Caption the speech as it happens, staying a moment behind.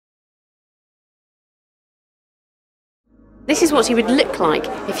This is what he would look like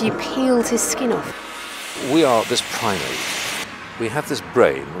if you peeled his skin off. We are this primate. We have this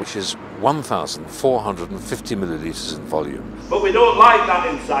brain which is 1,450 millilitres in volume. But we don't like that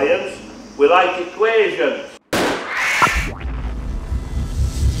in science, we like equations.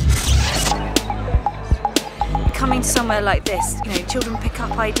 Coming to somewhere like this, children pick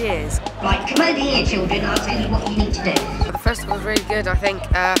up ideas. Right, come over here, children, I'll tell you what you need to do. The festival's really good, I think.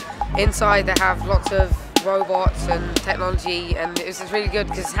 Inside they have lots of robots and technology, and it's just really good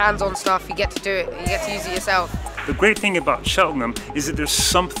because it's hands-on stuff. You get to do it, you get to use it yourself. The great thing about Cheltenham is that there's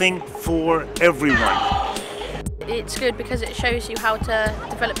something for everyone. It's good because it shows you how to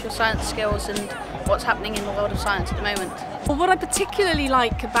develop your science skills and what's happening in the world of science at the moment. Well, what I particularly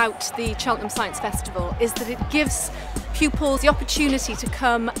like about the Cheltenham Science Festival is that it gives pupils the opportunity to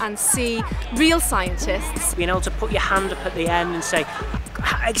come and see real scientists. Being able to put your hand up at the end and say,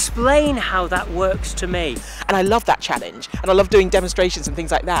 explain how that works to me. And I love that challenge, and I love doing demonstrations and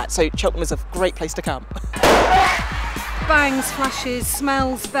things like that, so Cheltenham is a great place to come. Bangs, flashes,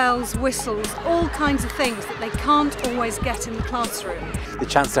 smells, bells, whistles, all kinds of things that they can't always get in the classroom. The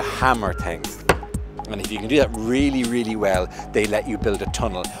chance to hammer things. And if you can do that really, really well, they let you build a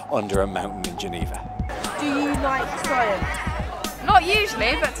tunnel under a mountain in Geneva. Do you like science? Not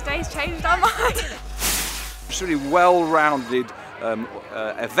usually, but today's changed our mind. It's a really well-rounded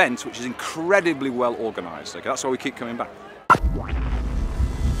event which is incredibly well organised. Okay, that's why we keep coming back.